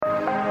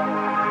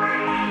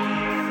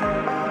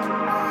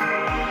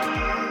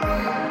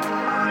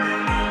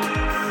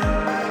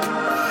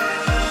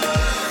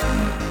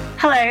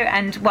Hello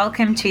and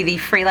welcome to the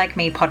Free Like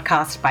Me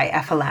podcast by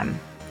FLM.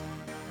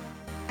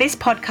 This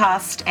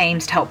podcast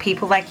aims to help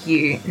people like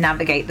you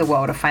navigate the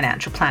world of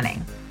financial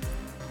planning.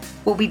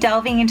 We'll be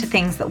delving into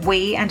things that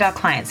we and our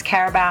clients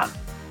care about,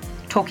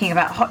 talking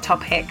about hot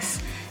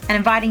topics, and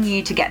inviting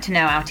you to get to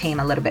know our team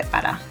a little bit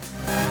better.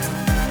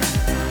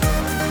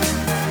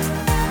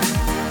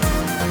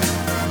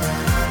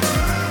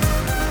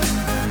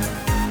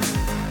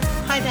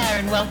 Hi there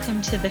and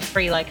welcome to the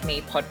Free Like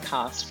Me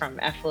podcast from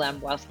FLM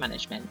Wealth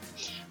Management.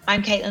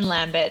 I'm Caitlin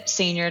Lambert,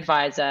 Senior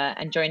Advisor,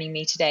 and joining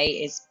me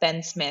today is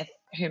Ben Smith,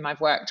 whom I've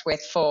worked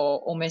with for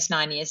almost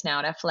 9 years now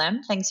at FLM.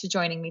 Thanks for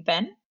joining me,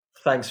 Ben.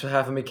 Thanks for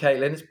having me,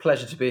 Caitlin. It's a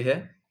pleasure to be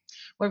here.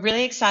 We're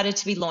really excited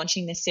to be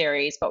launching this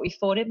series, but we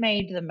thought it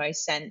made the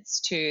most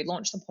sense to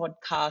launch the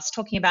podcast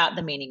talking about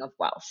the meaning of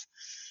wealth.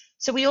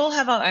 So we all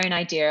have our own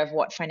idea of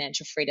what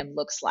financial freedom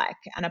looks like,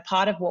 and a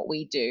part of what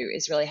we do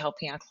is really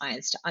helping our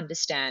clients to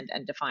understand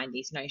and define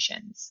these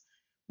notions.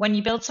 When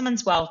you build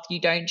someone's wealth,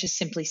 you don't just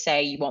simply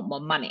say you want more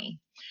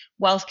money.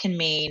 Wealth can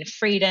mean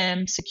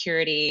freedom,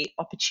 security,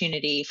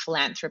 opportunity,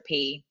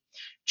 philanthropy.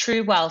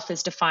 True wealth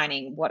is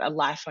defining what a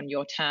life on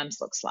your terms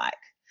looks like.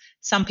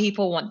 Some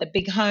people want the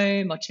big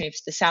home or to move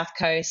to the South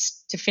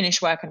Coast, to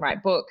finish work and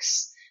write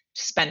books,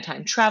 to spend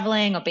time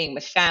traveling or being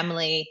with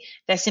family.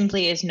 There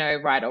simply is no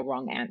right or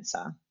wrong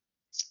answer.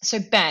 So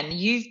Ben,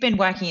 you've been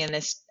working in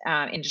this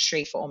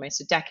industry for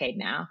almost a decade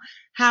now.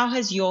 How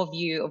has your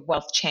view of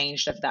wealth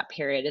changed over that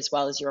period, as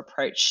well as your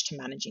approach to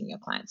managing your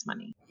clients'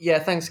 money? Yeah,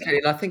 thanks,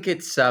 Caitlin. I think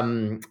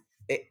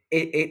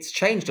it's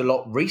changed a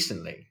lot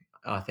recently,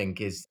 I think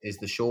is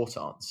the short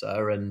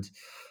answer. And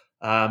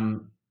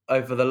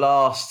over the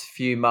last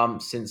few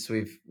months since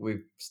we've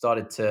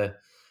started to,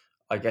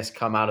 I guess,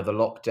 come out of the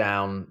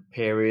lockdown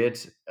period,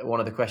 one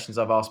of the questions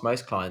I've asked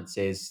most clients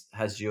is,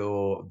 has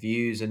your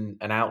views and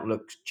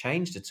outlook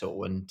changed at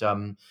all? And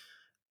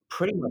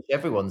pretty much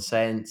everyone's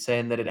saying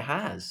that it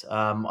has.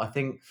 I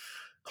think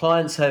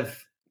clients have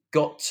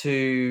got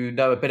to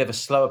know a bit of a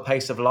slower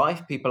pace of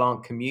life. People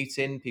aren't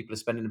commuting. People are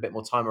spending a bit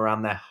more time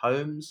around their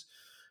homes.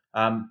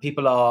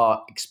 People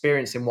are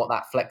experiencing what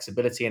that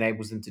flexibility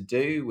enables them to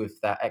do with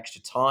that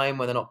extra time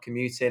when they're not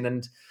commuting.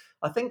 And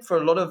I think for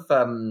a lot of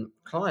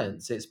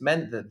clients, it's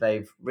meant that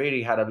they've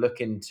really had a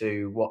look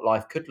into what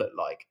life could look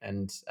like,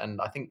 and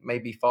I think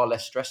maybe far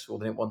less stressful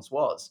than it once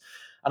was.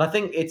 And I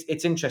think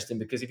it's interesting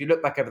because if you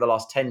look back over the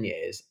last 10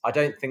 years, I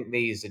don't think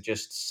these are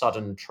just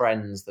sudden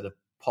trends that have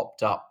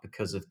popped up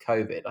because of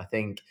COVID. I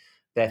think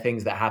they're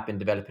things that have been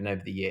developing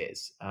over the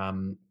years.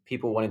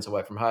 People wanting to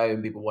work from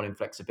home, people wanting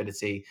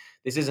flexibility.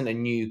 This isn't a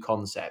new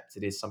concept.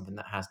 It is something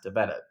that has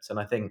developed. And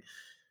I think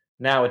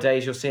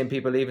nowadays you're seeing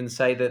people even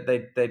say that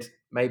they'd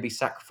maybe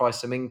sacrifice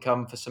some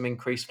income for some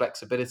increased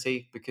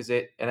flexibility because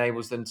it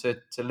enables them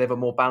to live a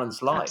more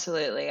balanced life.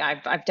 Absolutely.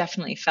 I've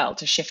definitely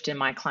felt a shift in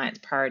my clients'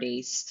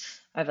 priorities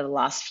over the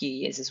last few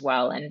years as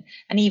well. And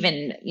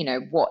even,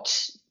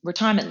 what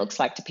retirement looks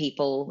like to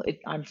people,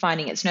 I'm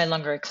finding it's no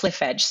longer a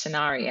cliff edge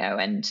scenario.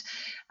 And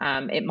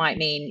it might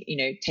mean,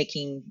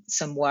 taking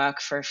some work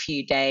for a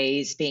few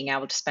days, being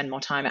able to spend more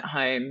time at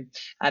home.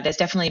 There's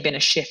definitely been a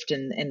shift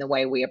in the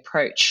way we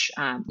approach,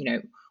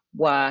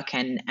 work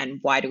and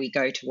why do we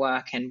go to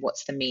work and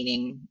what's the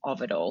meaning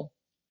of it all.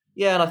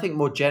 Yeah, and I think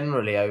more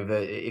generally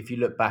if you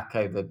look back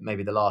over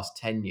maybe the last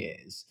 10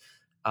 years,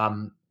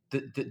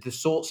 the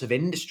sorts of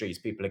industries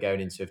people are going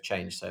into have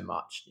changed so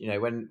much.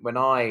 When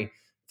I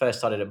first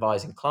started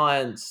advising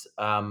clients,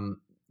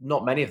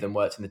 not many of them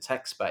worked in the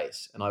tech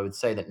space. And I would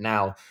say that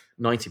now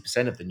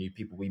 90% of the new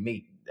people we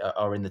meet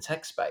are in the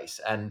tech space.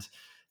 And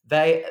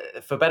they,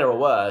 for better or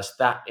worse,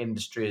 that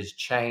industry has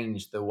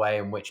changed the way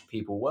in which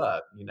people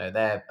work.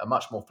 They're a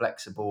much more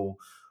flexible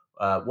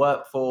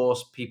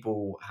workforce.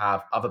 People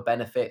have other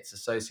benefits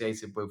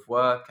associated with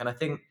work, and I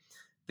think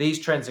these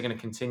trends are going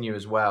to continue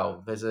as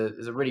well. There's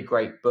a really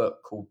great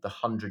book called The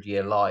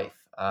 100-Year Life,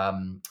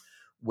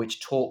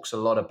 which talks a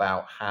lot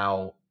about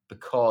how,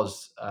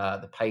 because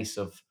the pace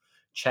of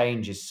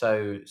change is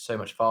so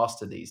much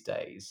faster these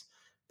days,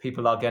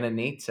 people are going to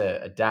need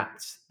to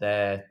adapt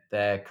their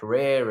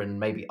career and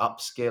maybe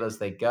upskill as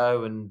they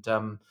go. And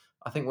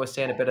I think we're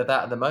seeing a bit of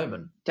that at the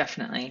moment.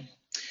 Definitely.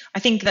 I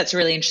think that's a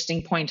really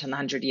interesting point on the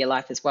 100-year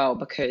life as well,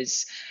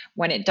 because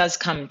when it does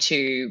come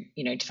to,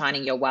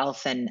 defining your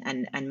wealth and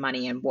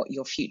money and what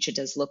your future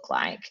does look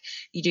like,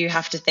 you do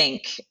have to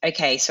think,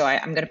 okay, so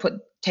I'm going to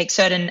take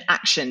certain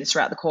actions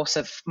throughout the course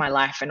of my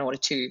life in order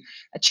to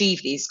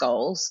achieve these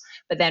goals.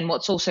 But then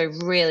what's also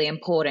really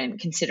important,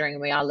 considering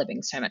we are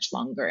living so much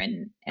longer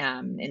in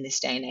this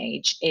day and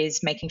age, is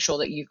making sure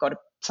that you've got a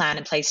plan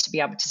in place to be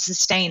able to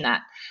sustain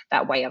that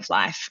way of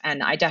life.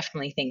 And I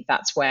definitely think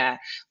that's where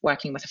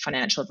working with a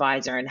financial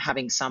advisor and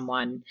having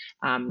someone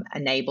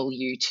enable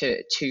you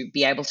to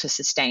be able to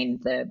sustain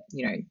the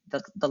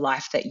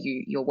life that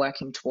you're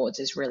working towards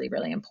is really,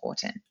 really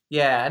important.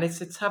 Yeah, and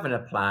it's having a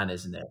plan,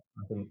 isn't it?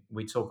 I think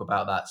we talk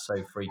about that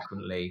so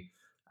frequently,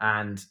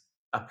 and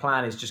a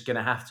plan is just going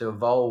to have to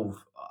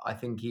evolve, I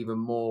think, even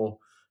more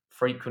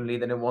frequently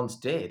than it once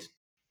did.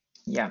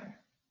 Yeah.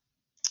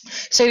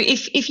 So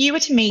if you were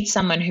to meet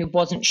someone who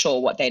wasn't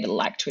sure what they'd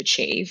like to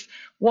achieve,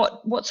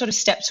 what sort of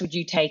steps would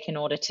you take in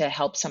order to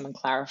help someone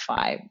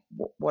clarify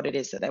what it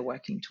is that they're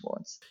working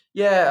towards?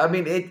 Yeah, I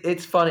mean,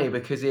 it's funny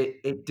because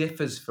it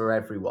differs for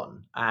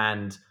everyone.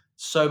 And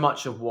so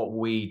much of what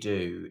we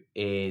do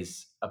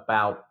is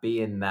about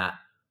being that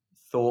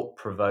thought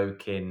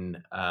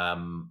provoking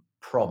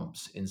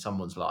prompts in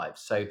someone's life.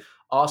 So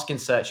asking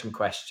searching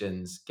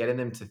questions, getting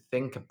them to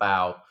think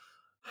about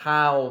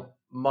how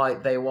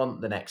might they want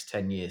the next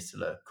 10 years to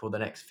look or the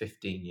next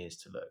 15 years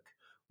to look.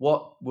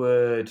 What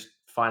would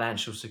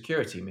financial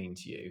security mean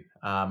to you?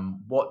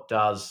 What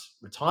does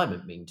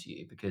retirement mean to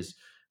you? Because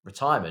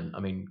retirement, I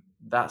mean,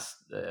 that's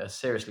a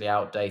seriously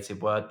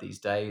outdated word these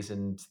days,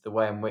 and the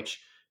way in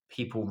which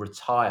people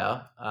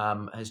retire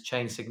has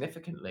changed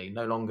significantly.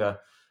 No longer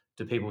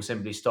do people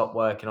simply stop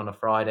working on a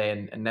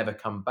Friday and never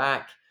come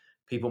back.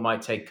 People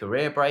might take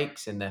career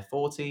breaks in their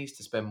 40s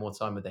to spend more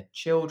time with their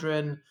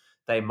children.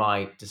 They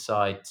might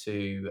decide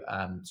to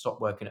stop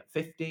working at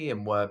 50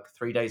 and work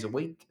 3 days a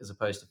week as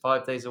opposed to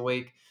 5 days a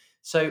week.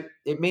 So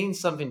it means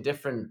something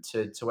different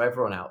to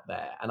everyone out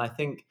there. And I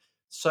think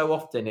so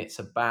often it's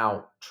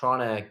about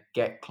trying to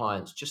get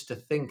clients just to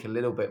think a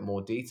little bit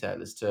more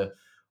detail as to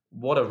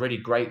what a really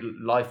great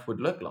life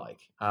would look like.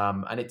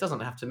 And it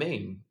doesn't have to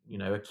mean,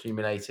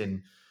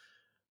 accumulating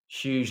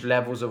huge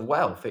levels of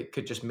wealth. It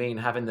could just mean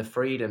having the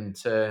freedom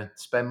to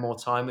spend more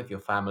time with your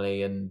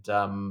family and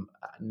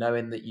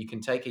knowing that you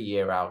can take a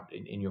year out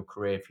in your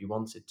career if you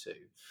wanted to.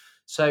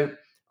 So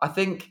I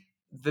think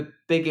the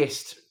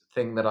biggest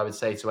thing that I would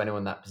say to anyone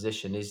in that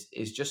position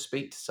is just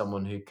speak to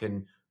someone who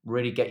can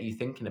really get you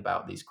thinking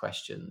about these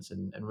questions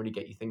and really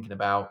get you thinking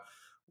about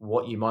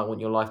what you might want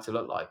your life to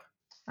look like.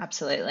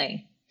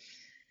 Absolutely.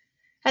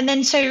 And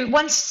then so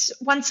once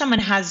someone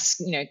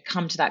has,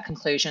 come to that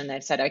conclusion,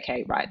 they've said,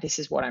 okay, right, this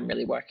is what I'm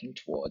really working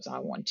towards. I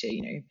want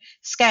to,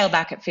 scale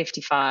back at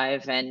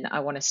 55 and I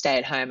want to stay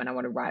at home and I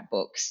want to write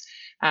books.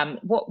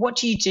 What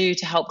do you do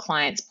to help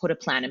clients put a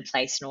plan in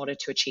place in order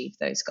to achieve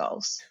those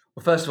goals?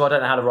 Well, first of all, I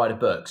don't know how to write a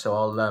book, so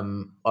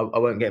I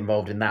won't get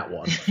involved in that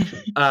one.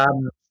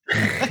 Um,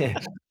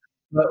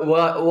 But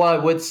what I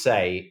would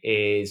say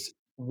is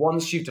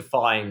once you've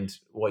defined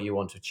what you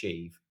want to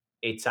achieve,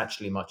 it's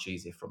actually much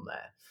easier from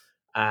there.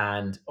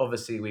 And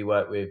obviously, we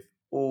work with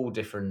all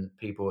different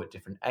people at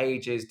different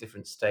ages,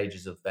 different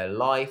stages of their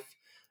life.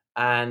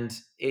 And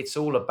it's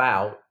all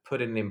about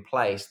putting in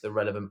place the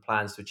relevant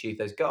plans to achieve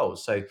those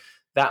goals. So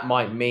that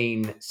might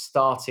mean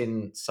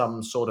starting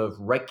some sort of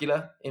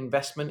regular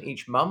investment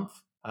each month.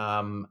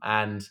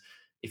 And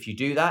if you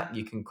do that,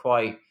 you can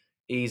quite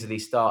easily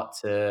start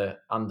to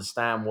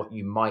understand what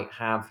you might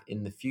have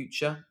in the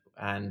future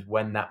and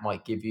when that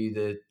might give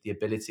you the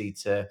ability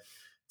to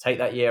take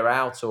that year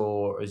out,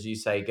 or as you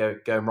say, go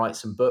and write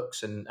some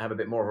books and have a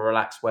bit more of a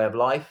relaxed way of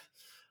life.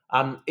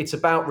 It's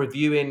about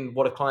reviewing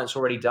what a client's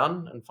already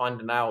done and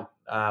finding out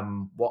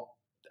what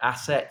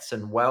assets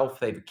and wealth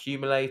they've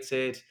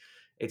accumulated.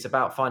 It's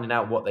about finding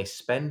out what they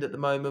spend at the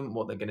moment,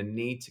 what they're going to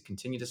need to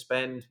continue to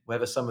spend,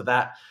 whether some of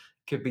that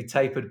could be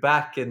tapered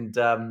back and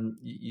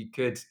you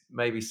could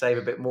maybe save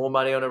a bit more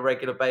money on a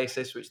regular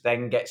basis, which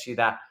then gets you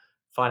that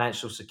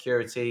financial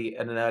security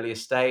at an earlier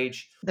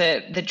stage.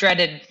 The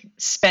dreaded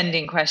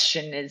spending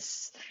question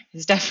is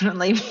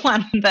definitely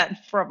one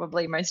that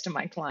probably most of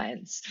my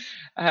clients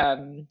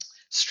um,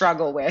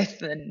 struggle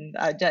with, and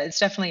it's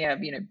definitely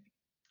a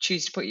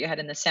choose to put your head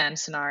in the sand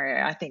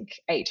scenario. I think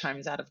 8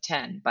 times out of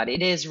 10, but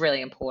it is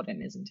really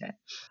important, isn't it?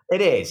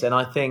 It is, and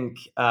I think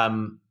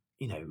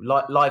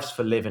life's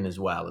for living as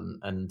well,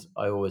 and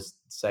I always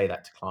say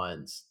that to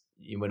clients.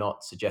 We're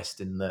not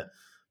suggesting that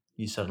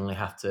you suddenly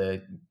have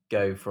to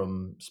go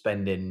from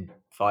spending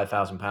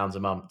 £5,000 a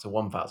month to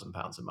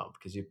 £1,000 a month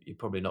because you're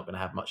probably not going to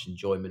have much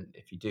enjoyment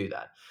if you do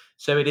that.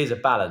 So it is a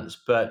balance,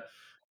 but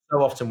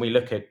so often we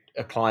look at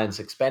a client's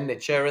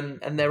expenditure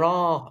and there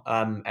are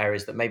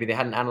areas that maybe they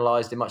hadn't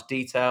analysed in much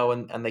detail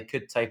and they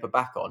could taper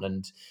back on.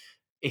 And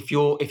if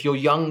you're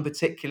young,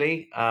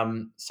 particularly,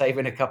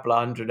 saving a couple of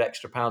hundred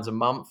extra pounds a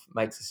month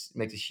makes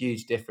a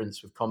huge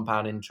difference with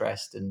compound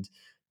interest and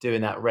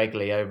doing that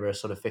regularly over a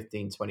sort of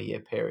 15-20 year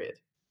period.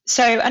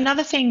 So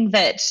another thing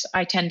that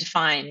I tend to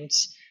find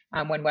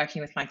when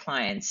working with my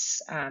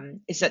clients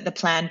is that the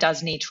plan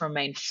does need to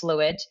remain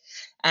fluid,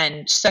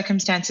 and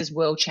circumstances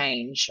will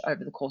change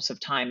over the course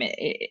of time.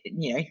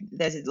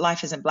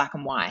 Life isn't black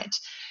and white.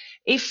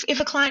 If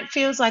a client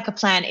feels like a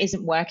plan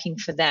isn't working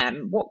for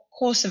them, what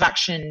course of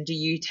action do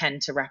you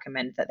tend to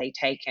recommend that they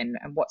take, and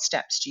what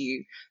steps do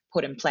you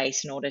put in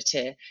place in order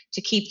to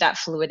keep that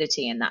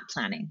fluidity in that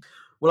planning?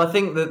 Well, I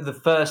think that the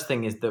first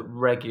thing is that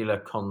regular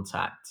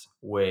contact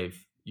with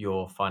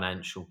your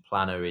financial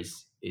planner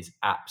is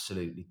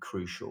absolutely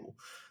crucial.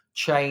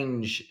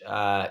 Change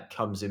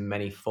comes in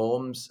many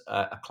forms.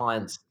 A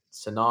client's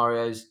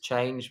scenarios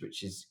change,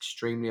 which is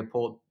extremely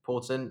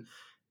important.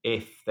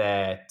 If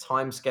their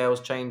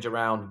timescales change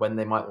around when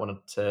they might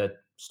want to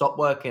stop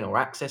working or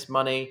access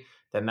money,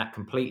 then that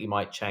completely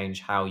might change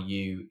how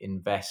you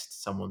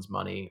invest someone's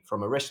money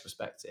from a risk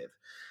perspective.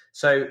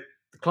 So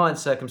the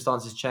client's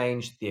circumstances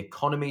change, the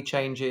economy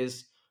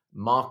changes,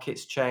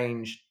 markets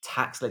change,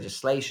 tax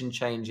legislation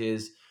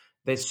changes.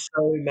 There's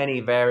so many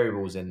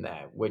variables in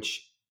there,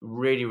 which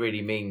really,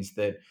 really means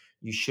that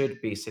you should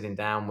be sitting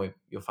down with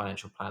your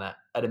financial planner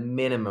at a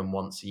minimum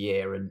once a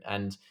year,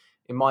 and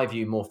in my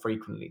view, more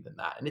frequently than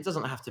that. And it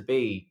doesn't have to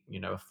be,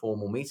 a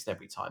formal meeting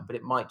every time, but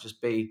it might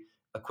just be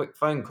a quick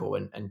phone call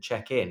and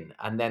check in.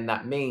 And then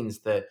that means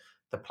that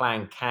the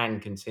plan can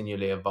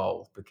continually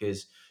evolve,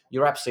 because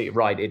you're absolutely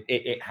right.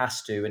 It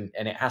has to,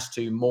 and it has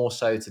to more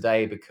so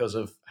today because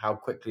of how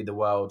quickly the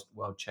world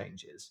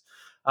changes.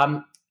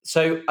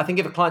 So I think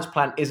if a client's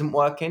plan isn't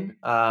working,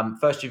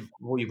 first you've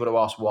got to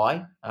ask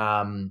why.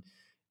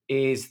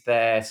 Is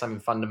there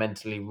something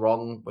fundamentally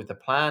wrong with the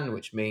plan,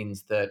 which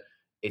means that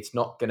it's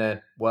not going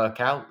to work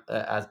out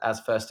as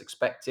first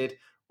expected?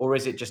 Or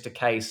is it just a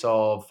case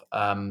of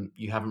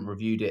you haven't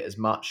reviewed it as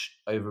much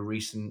over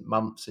recent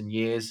months and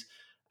years,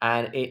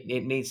 and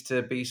it needs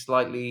to be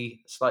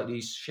slightly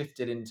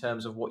shifted in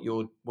terms of what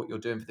you're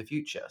doing for the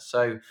future?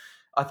 So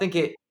I think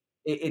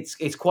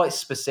it's quite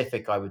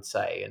specific, I would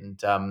say,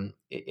 and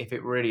if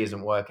it really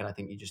isn't working, I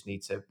think you just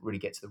need to really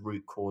get to the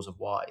root cause of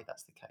why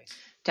that's the case.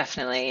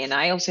 Definitely. And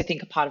I also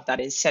think a part of that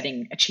is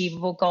setting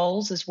achievable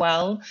goals as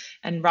well.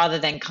 And rather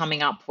than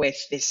coming up with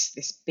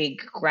this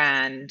big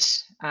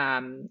grand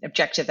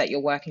objective that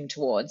you're working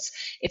towards,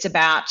 it's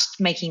about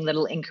making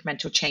little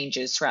incremental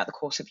changes throughout the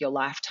course of your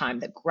lifetime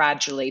that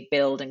gradually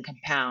build and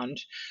compound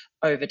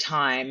over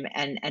time,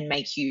 and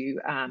make you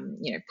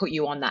put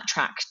you on that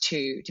track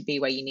to be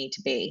where you need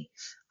to be.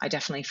 I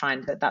definitely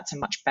find that that's a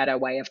much better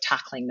way of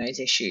tackling those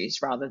issues,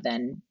 rather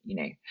than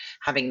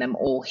having them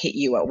all hit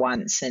you at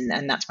once.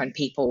 And that's when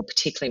people,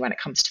 particularly when it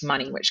comes to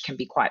money, which can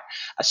be quite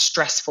a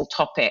stressful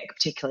topic,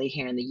 particularly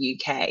here in the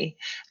UK,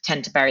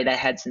 tend to bury their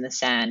heads in the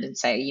sand and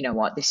say, you know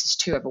what, this is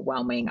too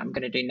overwhelming, I'm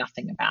going to do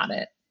nothing about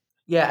it.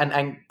 Yeah,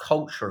 and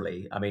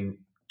culturally, I mean,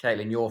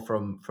 Caitlin, you're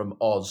from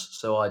Oz,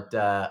 so I'd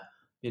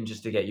be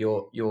interested to get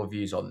your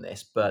views on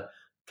this. But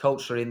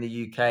culturally in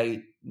the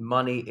UK,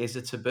 money is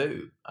a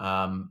taboo.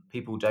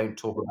 People don't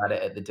talk about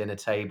it at the dinner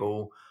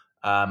table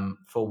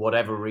for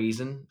whatever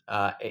reason.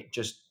 It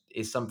just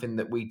is something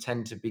that we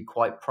tend to be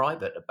quite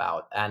private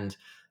about, and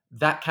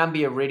that can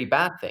be a really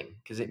bad thing,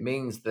 because it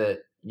means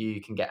that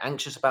you can get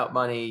anxious about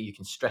money, you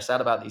can stress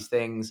out about these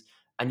things,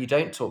 and you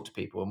don't talk to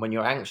people. And when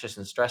you're anxious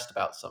and stressed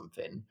about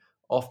something,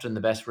 often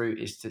the best route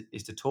is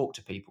to talk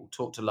to people,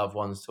 talk to loved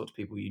ones, talk to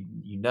people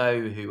you know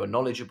who are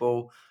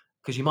knowledgeable,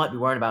 because you might be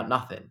worrying about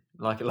nothing,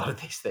 like a lot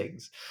of these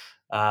things.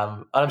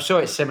 And I'm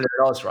sure it's similar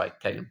in Oz, right,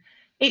 Caitlin?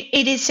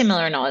 It is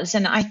similar in Oz,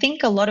 and I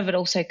think a lot of it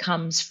also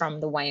comes from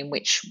the way in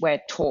which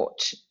we're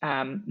taught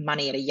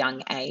money at a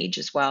young age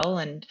as well.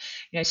 And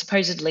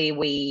supposedly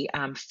we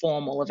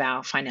form all of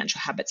our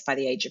financial habits by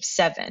the age of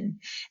 7,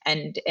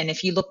 and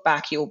if you look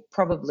back, you'll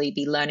probably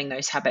be learning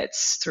those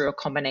habits through a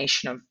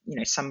combination of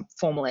some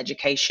formal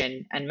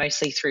education, and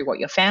mostly through what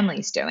your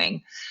family's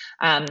doing.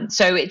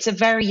 So it's a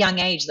very young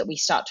age that we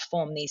start to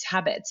form these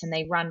habits, and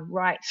they run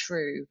right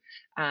through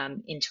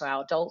into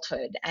our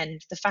adulthood. And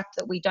the fact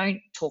that we don't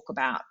talk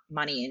about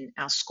money in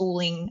our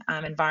schooling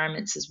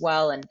environments as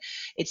well, and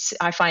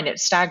I find it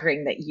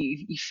staggering that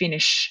you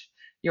finish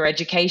your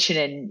education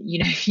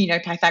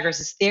and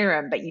Pythagoras'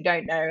 theorem, but you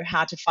don't know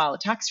how to file a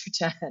tax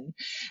return.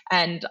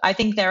 And I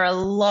think there are a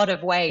lot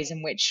of ways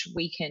in which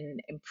we can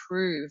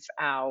improve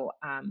our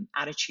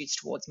attitudes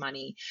towards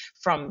money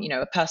from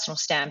a personal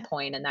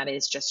standpoint, and that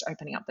is just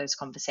opening up those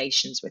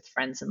conversations with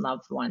friends and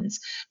loved ones,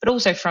 but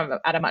also from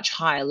at a much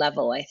higher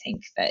level. I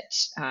think that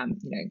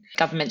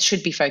governments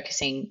should be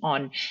focusing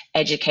on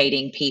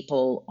educating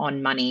people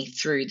on money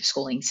through the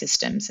schooling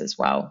systems as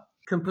well.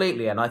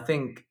 Completely. And I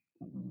think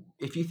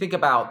if you think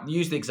about,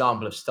 use the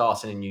example of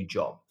starting a new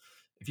job.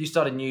 If you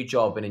start a new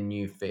job in a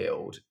new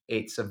field,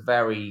 it's a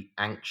very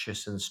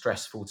anxious and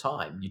stressful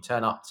time. You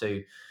turn up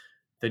to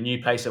the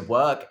new place of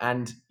work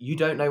and you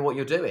don't know what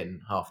you're doing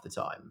half the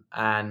time.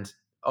 And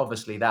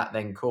obviously that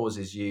then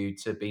causes you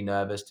to be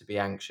nervous, to be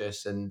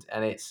anxious, and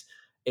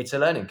it's a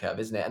learning curve,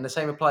 isn't it? And the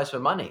same applies for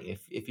money.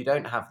 If you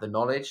don't have the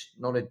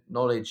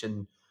knowledge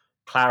and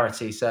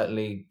clarity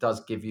certainly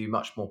does give you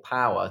much more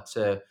power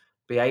to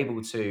be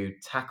able to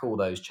tackle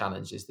those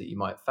challenges that you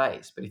might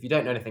face. But if you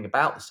don't know anything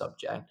about the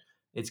subject,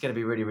 it's going to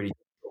be really, really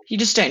difficult. You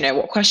just don't know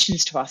what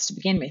questions to ask to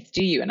begin with,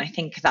 do you? And I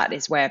think that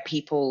is where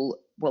people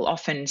will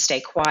often stay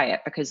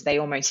quiet, because they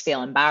almost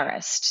feel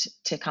embarrassed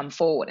to come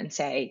forward and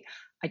say,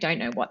 I don't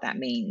know what that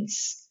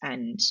means,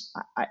 and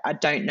I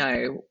don't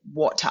know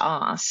what to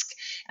ask.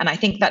 And I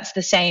think that's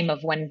the same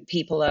of when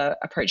people are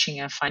approaching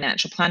a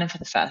financial planner for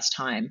the first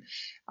time.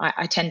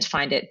 I tend to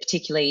find it,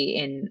 particularly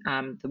in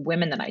the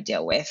women that I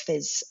deal with,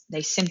 is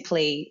they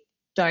simply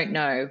don't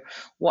know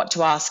what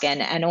to ask,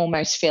 and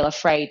almost feel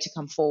afraid to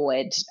come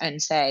forward and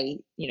say,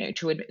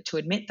 to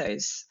admit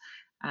those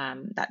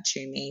that to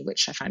me,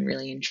 which I find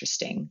really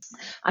interesting.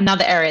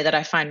 Another area that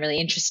I find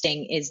really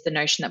interesting is the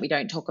notion that we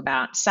don't talk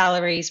about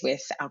salaries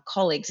with our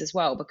colleagues as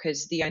well,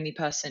 because the only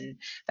person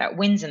that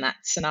wins in that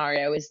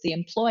scenario is the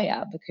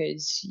employer,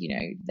 because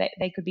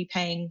they could be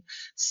paying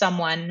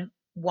someone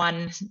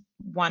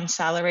one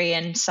salary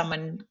and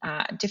someone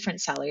a different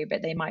salary,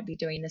 but they might be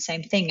doing the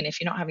same thing. And if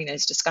you're not having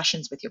those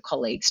discussions with your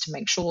colleagues to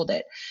make sure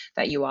that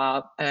you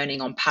are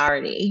earning on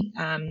parity,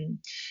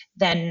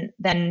 then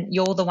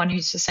you're the one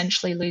who's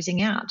essentially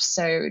losing out.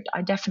 So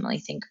I definitely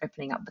think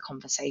opening up the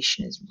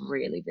conversation is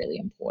really, really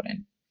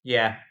important.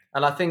 Yeah,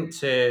 and I think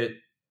to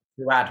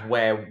add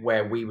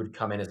where we would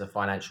come in as a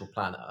financial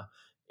planner,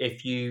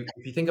 if you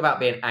think about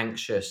being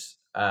anxious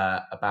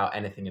about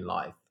anything in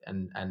life,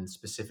 and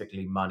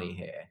specifically money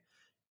here,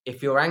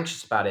 if you're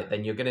anxious about it,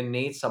 then you're going to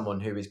need someone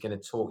who is going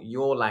to talk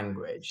your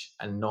language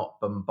and not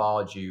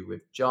bombard you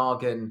with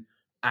jargon,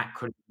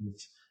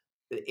 acronyms.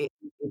 It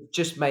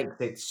just makes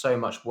it so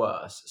much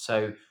worse.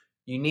 So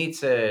you need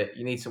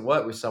to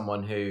work with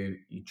someone who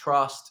you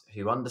trust,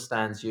 who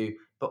understands you,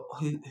 but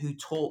who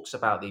talks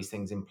about these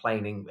things in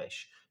plain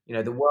English.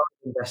 The world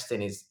of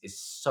investing is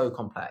so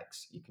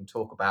complex. You can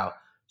talk about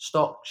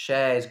stock,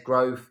 shares,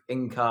 growth,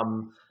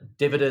 income,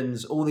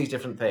 dividends, all these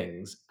different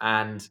things,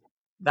 and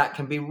that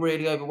can be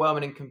really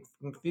overwhelming and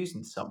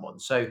confusing to someone.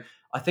 So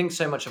I think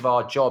so much of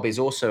our job is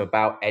also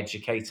about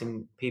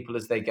educating people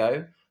as they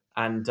go,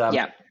 and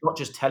Yeah. not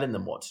just telling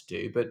them what to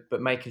do,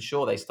 but making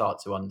sure they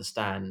start to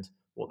understand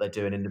what they're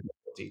doing in a bit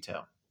more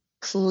detail.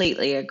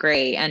 Completely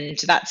agree. And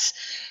that's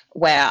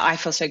where I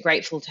feel so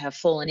grateful to have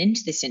fallen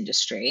into this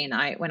industry.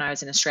 And when I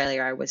was in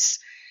Australia, I was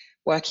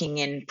working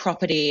in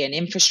property and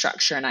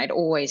infrastructure, and I'd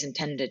always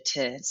intended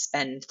to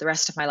spend the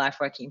rest of my life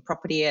working in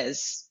property,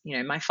 as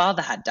my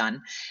father had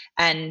done.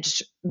 And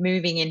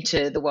moving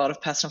into the world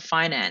of personal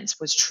finance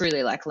was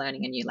truly like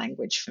learning a new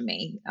language for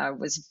me. I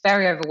was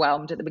very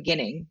overwhelmed at the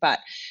beginning, but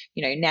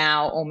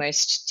now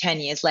almost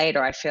 10 years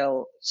later, I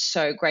feel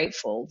so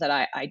grateful that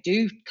I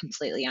do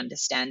completely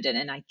understand it,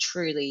 and I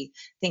truly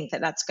think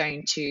that that's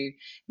going to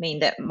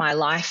mean that my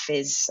life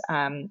is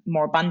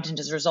more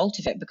abundant as a result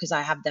of it, because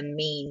I have the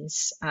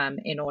means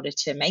in order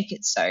to make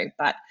it so.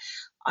 But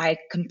I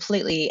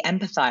completely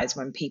empathize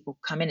when people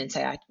come in and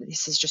say,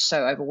 this is just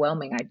so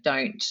overwhelming. I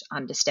don't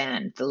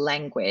understand. The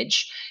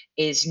language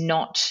is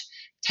not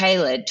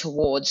tailored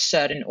towards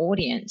certain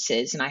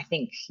audiences. And I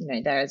think,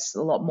 there's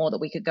a lot more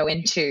that we could go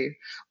into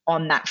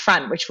on that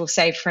front, which we'll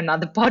save for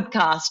another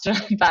podcast.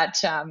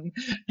 But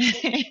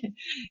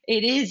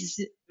it is.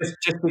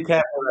 Just be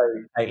careful,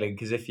 though, Caitlin,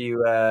 because if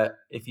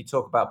you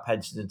talk about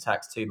pensions and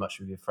tax too much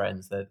with your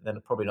friends, they're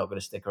probably not going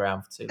to stick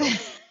around for too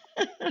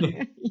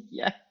long.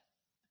 Yeah.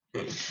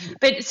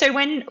 But so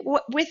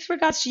with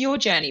regards to your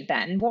journey,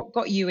 Ben, what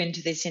got you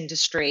into this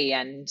industry,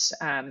 and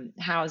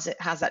how's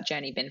that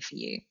journey been for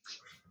you?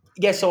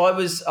 Yeah, so I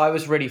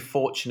was really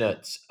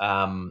fortunate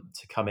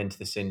to come into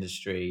this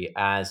industry,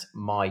 as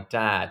my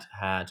dad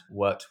had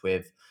worked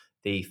with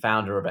the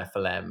founder of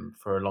FLM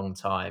for a long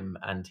time,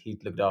 and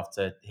he'd looked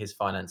after his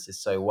finances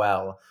so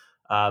well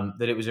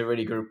that it was a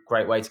really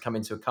great way to come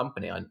into a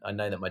company. I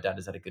know that my dad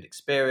has had a good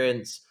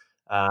experience,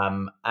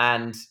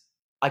 and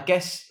I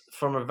guess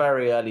from a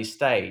very early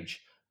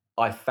stage,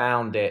 I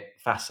found it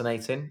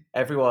fascinating.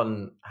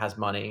 Everyone has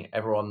money,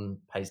 everyone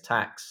pays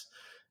tax,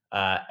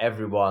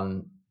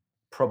 everyone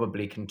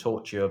probably can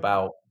talk to you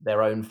about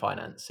their own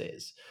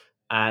finances.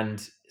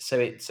 And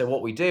so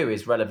what we do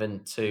is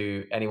relevant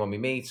to anyone we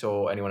meet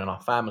or anyone in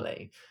our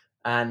family.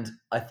 And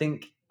I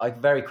think I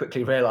very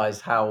quickly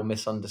realized how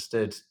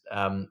misunderstood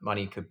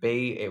money could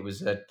be. It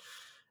was a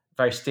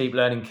very steep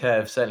learning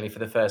curve, certainly for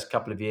the first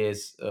couple of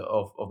years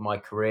of my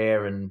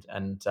career,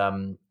 and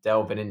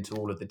delving into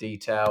all of the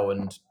detail,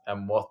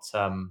 and what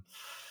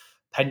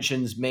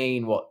pensions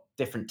mean, what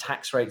different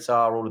tax rates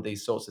are, all of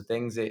these sorts of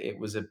things. It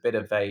was a bit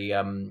of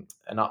an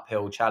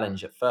uphill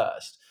challenge at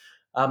first.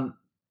 Um,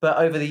 but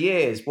over the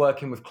years,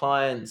 working with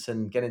clients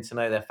and getting to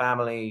know their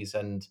families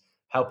and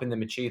helping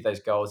them achieve those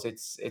goals,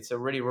 it's a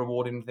really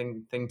rewarding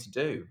thing to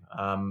do.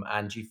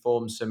 And you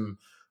form some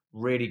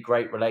really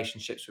great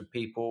relationships with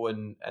people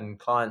and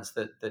clients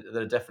that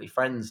are definitely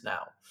friends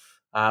now.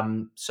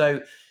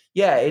 So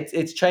yeah,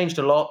 it's changed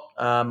a lot.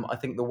 I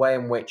think the way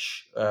in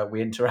which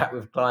we interact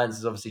with clients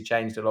has obviously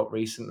changed a lot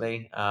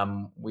recently.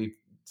 We've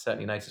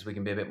certainly noticed we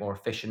can be a bit more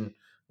efficient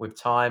with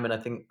time, and I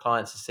think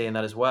clients are seeing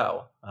that as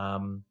well.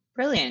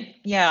 Brilliant.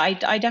 Yeah,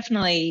 I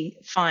definitely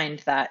find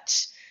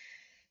that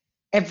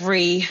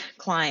every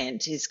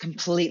client is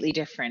completely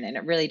different, and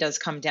it really does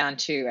come down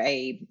to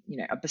a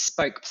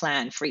bespoke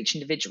plan for each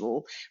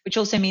individual, which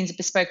also means a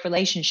bespoke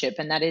relationship.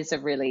 And that is a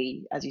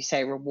really, as you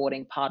say,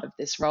 rewarding part of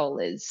this role,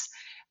 is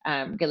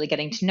really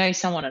getting to know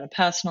someone on a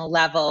personal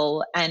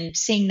level, and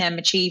seeing them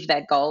achieve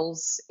their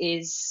goals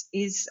is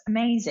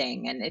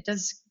amazing. And it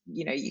does,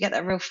 you get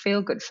that real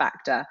feel good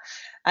factor.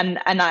 And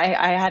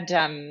I had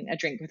a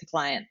drink with a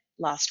client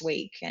last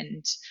week,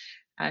 and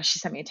she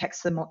sent me a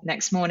text the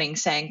next morning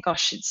saying,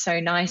 gosh, it's so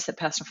nice that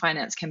personal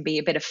finance can be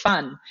a bit of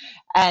fun.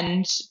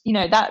 And,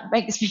 that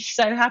makes me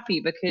so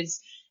happy,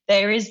 because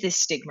there is this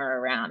stigma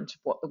around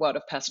what the world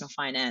of personal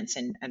finance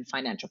and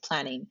financial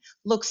planning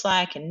looks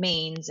like and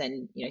means.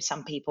 And,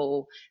 some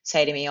people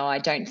say to me, oh, I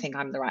don't think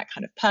I'm the right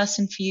kind of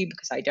person for you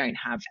because I don't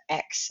have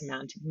X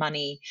amount of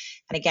money.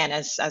 And again,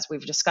 as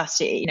we've discussed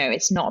it,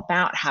 it's not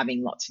about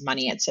having lots of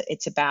money.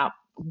 It's about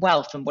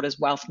wealth, and what does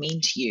wealth mean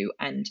to you?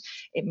 And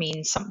it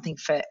means something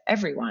for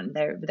everyone.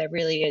 There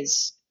really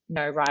is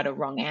no right or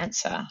wrong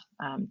answer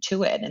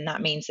to it, and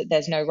that means that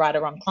there's no right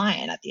or wrong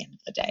client at the end of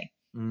the day.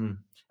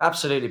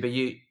 Absolutely, but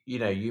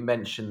you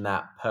mentioned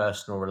that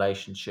personal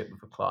relationship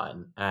with a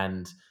client,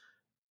 and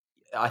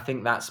I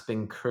think that's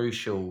been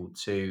crucial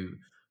to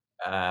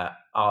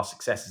our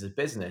success as a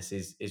business.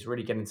 Is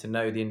really getting to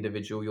know the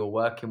individual you're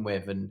working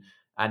with,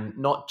 and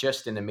not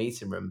just in a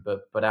meeting room,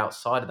 but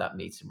outside of that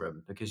meeting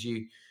room, because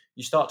you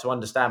start to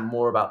understand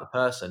more about the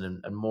person,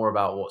 and more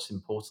about what's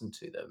important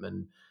to them.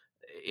 And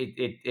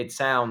it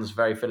sounds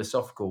very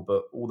philosophical,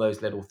 but all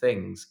those little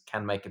things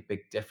can make a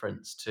big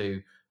difference to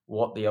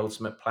what the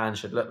ultimate plan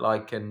should look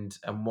like, and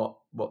what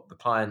the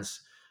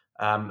client's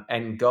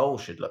end goal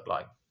should look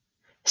like.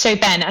 So,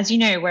 Ben, as you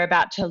know, we're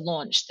about to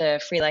launch the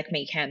Free Like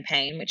Me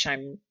campaign, which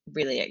I'm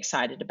really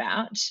excited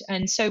about.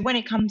 And so, when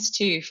it comes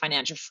to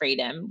financial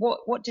freedom,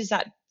 what does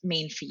that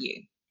mean for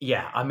you?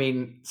 Yeah, I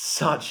mean,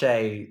 such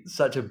a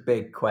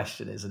big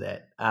question, isn't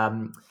it?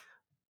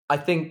 I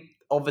think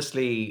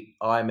obviously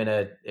I'm in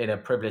a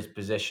privileged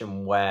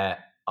position where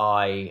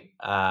I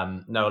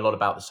know a lot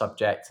about the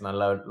subject, and I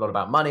learn a lot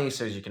about money.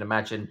 So as you can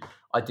imagine,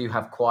 I do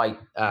have quite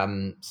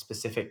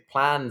specific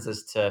plans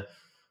as to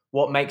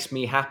what makes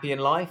me happy in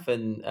life,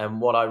 and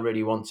what I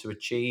really want to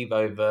achieve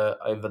over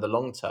the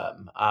long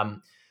term.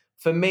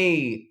 For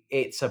me,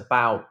 it's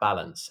about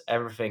balance.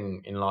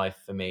 Everything in life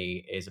for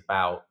me is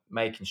about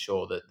making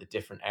sure that the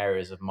different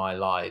areas of my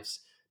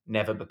lives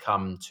never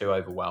become too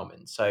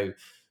overwhelming. So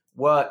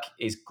work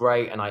is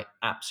great, and I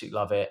absolutely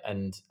love it,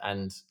 and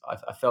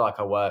I feel like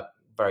I work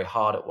very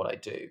hard at what I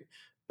do.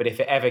 But if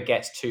it ever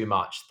gets too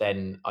much,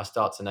 then I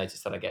start to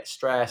notice that I get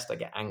stressed, I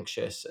get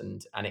anxious,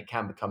 and it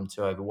can become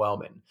too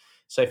overwhelming.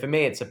 So for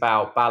me, it's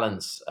about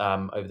balance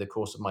over the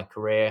course of my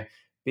career.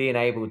 Being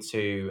able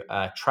to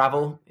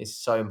travel is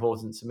so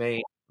important to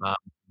me. Um,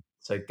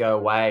 so go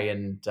away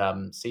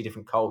and see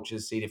different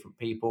cultures, see different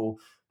people.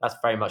 That's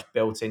very much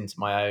built into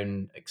my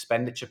own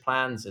expenditure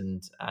plans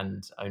and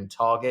own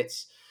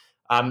targets.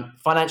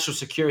 Financial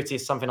security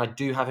is something I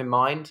do have in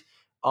mind.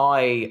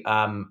 I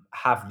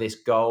have this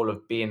goal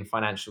of being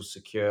financial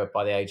secure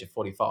by the age of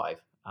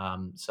 45.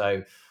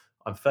 So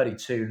I'm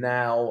 32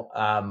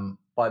 now.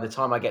 By the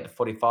time I get to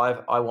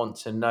 45, I want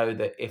to know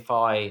that if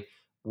I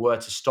were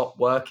to stop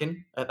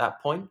working at that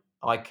point,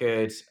 I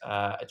could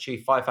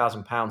achieve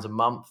 £5,000 a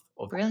month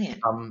of Brilliant.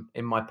 income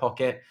in my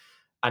pocket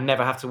and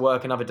never have to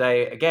work another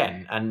day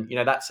again. And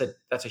that's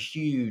a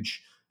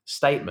huge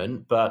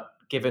statement, but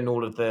given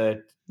all of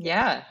the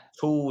Yeah.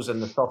 tools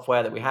and the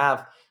software that we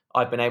have,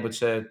 I've been able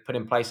to put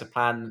in place a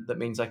plan that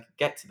means I could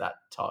get to that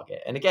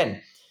target. And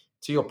again,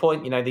 to your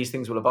point, these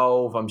things will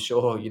evolve. I'm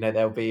sure,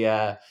 there'll be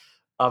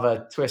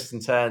other twists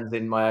and turns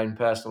in my own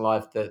personal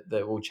life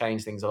that will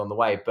change things along the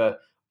way. But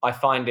I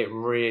find it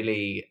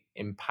really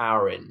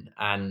empowering.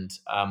 And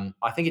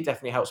I think it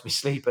definitely helps me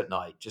sleep at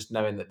night, just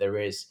knowing that there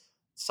is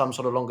some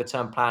sort of longer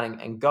term planning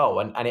and goal.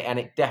 And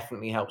it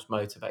definitely helps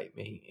motivate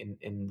me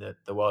in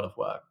the world of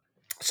work.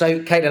 So,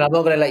 Caitlin, I'm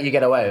not going to let you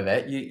get away with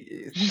it.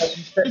 You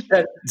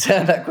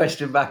turn that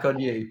question back on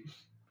you.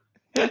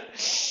 Oh,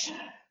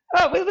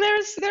 well, there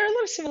are a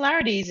lot of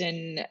similarities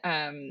in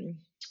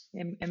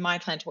my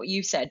plan to what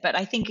you've said, but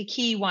I think a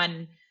key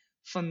one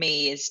for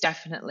me is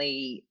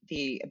definitely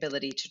the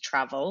ability to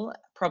travel,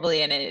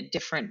 probably in a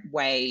different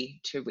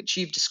way to which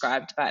you've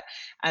described. But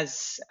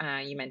as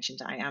you mentioned,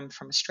 I am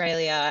from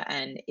Australia,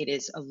 and it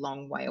is a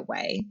long way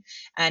away,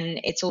 and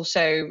it's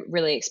also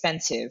really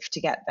expensive to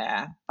get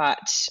there.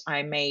 But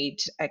I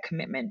made a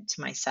commitment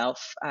to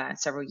myself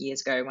several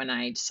years ago when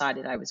I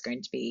decided I was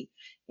going to be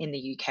in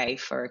the UK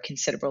for a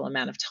considerable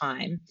amount of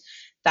time,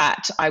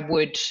 that I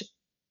would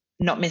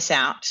not miss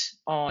out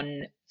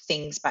on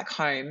things back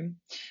home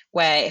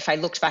where if I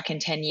looked back in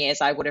 10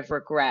 years, I would have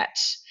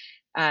regret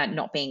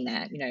not being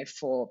there,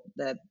 for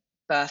the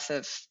birth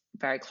of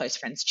very close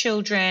friends'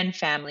 children,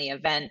 family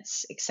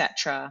events,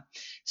 etc.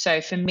 So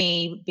for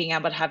me, being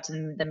able to have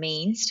the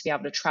means to be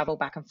able to travel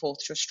back and forth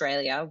to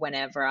Australia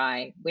whenever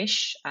I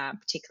wish,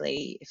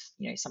 particularly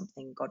if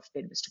something, God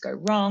forbid, was to go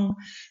wrong,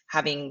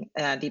 having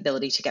the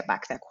ability to get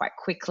back there quite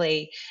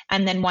quickly,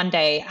 and then one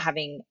day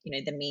having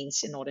the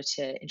means in order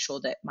to ensure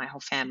that my whole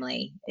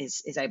family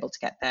is able to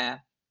get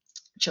there.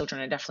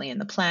 Children are definitely in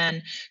the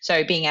plan,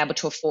 so being able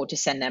to afford to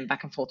send them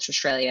back and forth to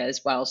Australia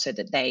as well, so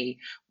that they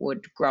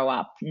would grow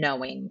up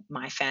knowing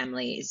my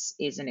family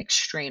is an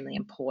extremely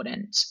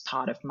important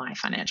part of my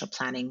financial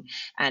planning.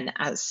 And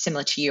as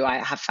similar to you, I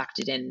have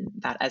factored in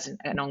that as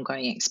an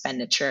ongoing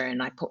expenditure,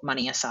 and I put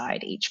money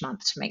aside each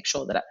month to make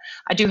sure that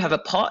I do have a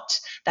pot.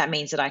 That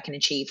means that I can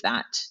achieve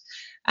that.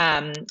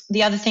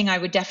 The other thing I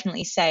would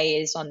definitely say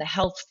is on the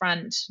health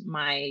front,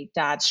 my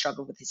dad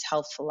struggled with his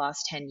health for the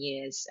last 10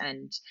 years,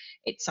 and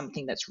it's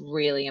something that's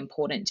really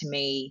important to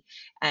me.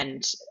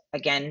 And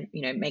again,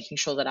 making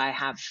sure that I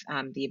have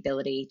the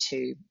ability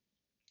to,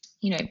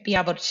 be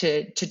able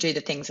to do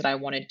the things that I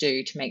want to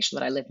do to make sure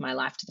that I live my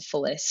life to the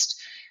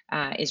fullest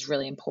is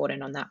really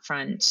important on that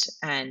front.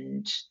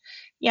 And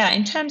yeah,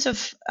 in terms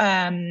of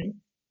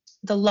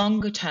the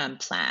longer term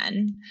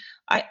plan,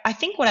 I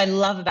think what I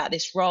love about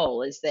this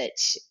role is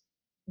that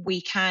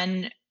we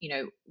can,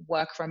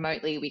 work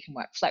remotely, we can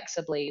work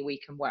flexibly, we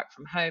can work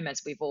from home,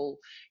 as we've all,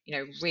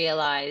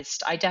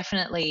 realized. I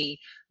definitely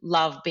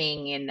love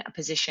being in a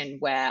position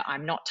where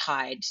I'm not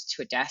tied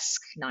to a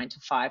desk 9 to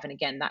 5. And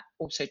again, that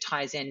also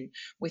ties in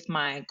with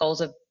my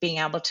goals of being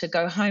able to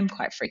go home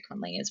quite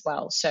frequently as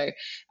well. So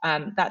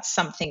that's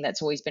something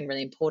that's always been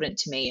really important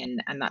to me.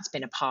 And that's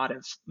been a part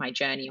of my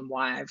journey and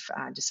why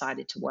I've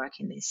decided to work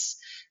in this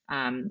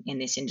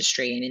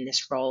industry and in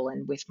this role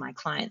and with my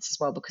clients as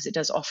well, because it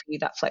does offer you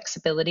that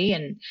flexibility,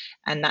 and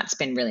that's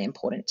been really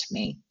important to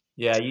me.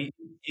 Yeah, you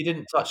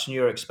didn't touch on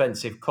your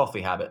expensive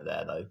coffee habit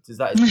there, though. Is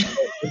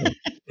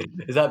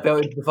that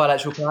built into the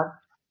financial plan?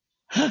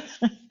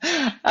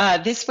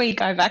 This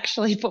week I've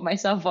actually put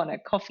myself on a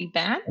coffee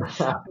ban.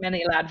 I'm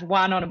only allowed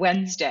one on a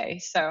Wednesday,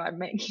 so I'm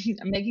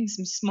making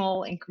some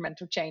small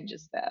incremental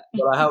changes there.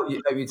 Well, I hope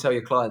you tell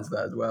your clients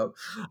that as well.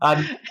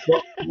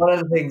 One of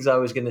the things I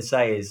was going to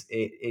say is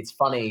it's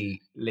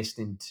funny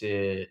listening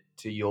to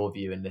your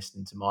view and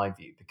listening to my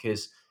view,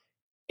 because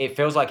it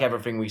feels like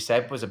everything we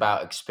said was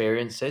about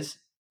experiences.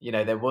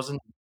 There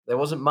wasn't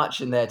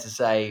much in there to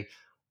say,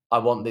 I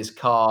want this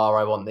car,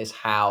 I want this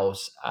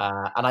house,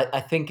 and I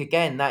think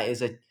again that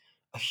is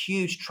a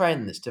huge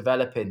trend that's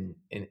developing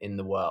in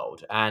the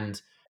world. And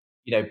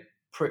you know,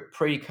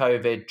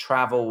 pre-COVID,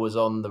 travel was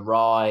on the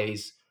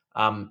rise.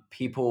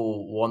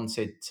 People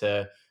wanted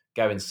to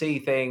go and see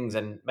things,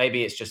 and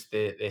maybe it's just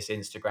this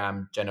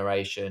Instagram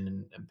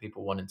generation, and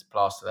people wanting to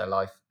plaster their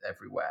life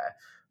everywhere.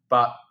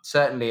 But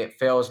certainly, it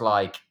feels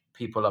like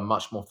people are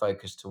much more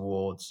focused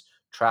towards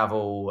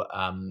travel,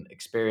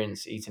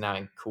 experience, eating out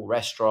in cool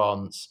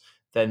restaurants,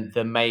 than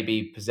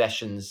maybe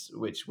possessions,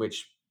 which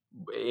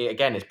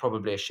again is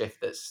probably a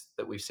shift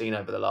that we've seen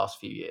over the last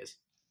few years.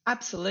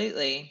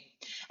 Absolutely.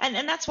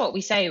 And that's what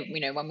we say,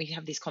 when we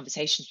have these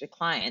conversations with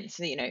clients,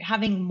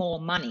 having more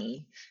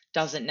money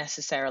doesn't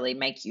necessarily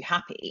make you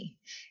happy.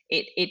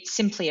 It's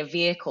simply a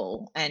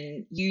vehicle,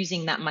 and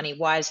using that money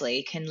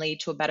wisely can lead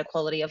to a better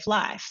quality of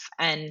life.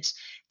 And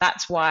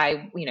that's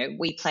why,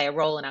 we play a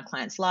role in our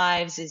clients'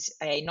 lives, is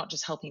not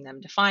just helping them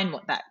define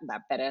what that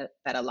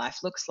better life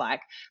looks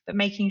like, but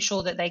making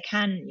sure that they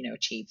can,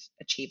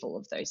 achieve all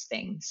of those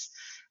things.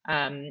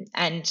 And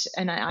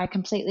I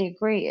completely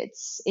agree.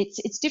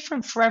 It's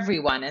different for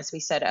everyone, as we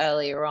said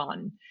earlier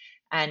on,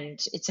 and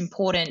it's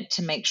important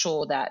to make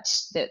sure that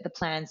the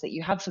plans that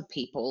you have for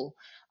people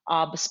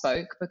are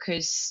bespoke,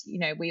 because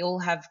we all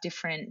have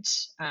different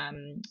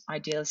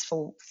ideas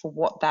for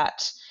what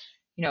that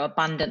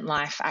abundant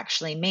life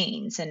actually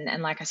means.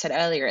 And like I said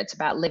earlier, it's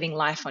about living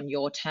life on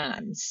your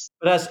terms.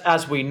 But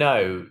as we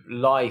know,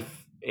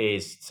 life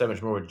is so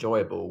much more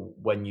enjoyable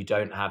when you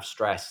don't have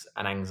stress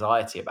and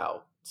anxiety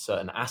about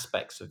certain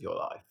aspects of your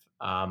life.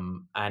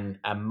 And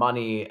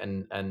money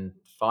and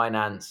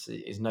finance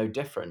is no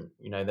different.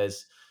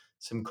 There's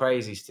some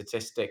crazy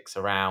statistics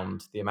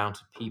around the amount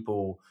of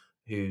people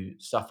who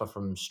suffer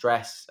from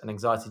stress and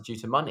anxiety due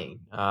to money.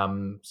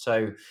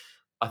 So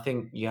I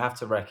think you have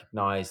to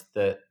recognize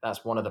that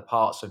that's one of the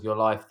parts of your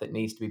life that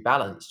needs to be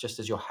balanced, just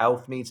as your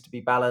health needs to be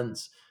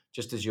balanced,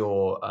 just as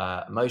your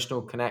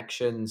emotional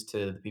connections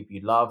to the people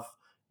you love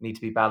need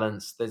to be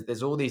balanced.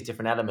 There's all these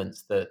different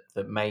elements that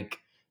make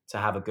to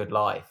have a good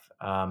life,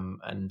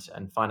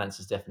 and finance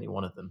is definitely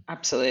one of them.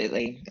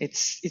 Absolutely.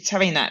 It's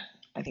having that,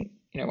 I think,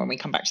 when we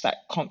come back to that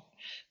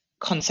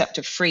concept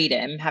of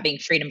freedom, having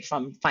freedom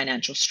from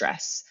financial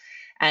stress.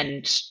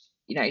 And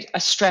a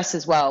stress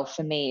as well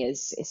for me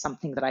is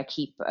something that I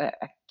keep a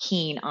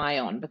keen eye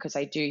on, because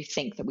I do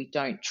think that we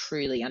don't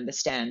truly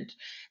understand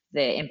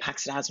the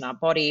impacts it has on our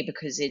body,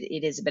 because it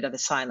is a bit of a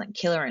silent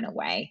killer in a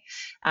way.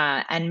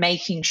 And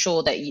making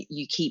sure that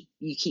you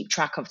keep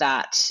track of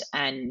that,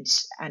 and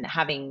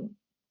having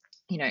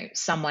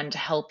someone to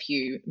help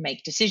you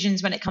make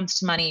decisions when it comes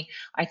to money,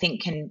 I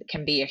think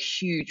can be a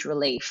huge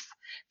relief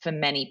for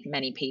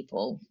many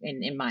people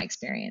in my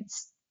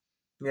experience.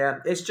 Yeah,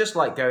 it's just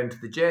like going to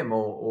the gym,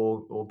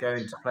 or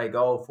going to play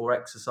golf, or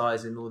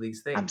exercising, all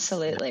these things.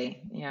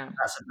 Absolutely. Yeah.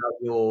 That's about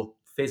your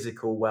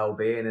physical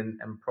well-being,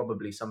 and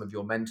probably some of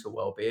your mental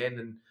well-being.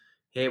 And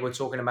here we're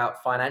talking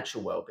about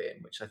financial well-being,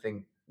 which I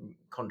think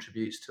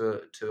contributes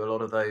to a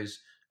lot of those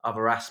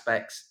other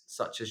aspects,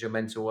 such as your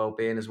mental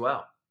well-being as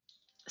well.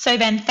 So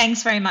Ben,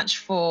 thanks very much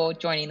for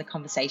joining the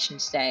conversation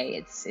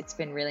today. It's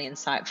been really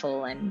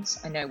insightful, and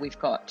I know we've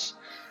got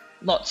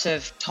lots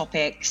of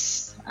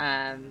topics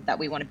that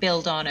we want to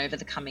build on over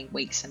the coming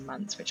weeks and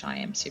months, which I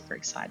am super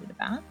excited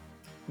about.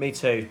 Me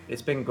too.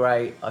 It's been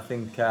great. I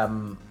think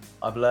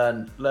I've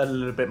learned a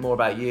little bit more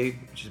about you,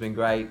 which has been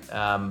great.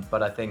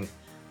 But I think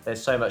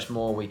there's so much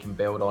more we can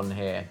build on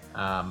here,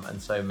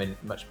 and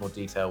much more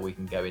detail we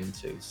can go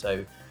into.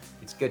 So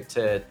it's good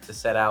to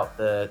set out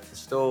the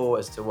store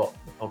as to what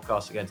the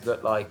podcasts are going to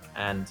look like.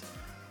 And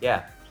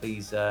yeah,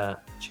 please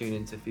tune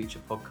into future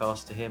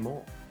podcasts to hear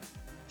more.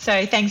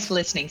 So thanks for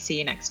listening. See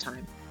you next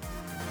time.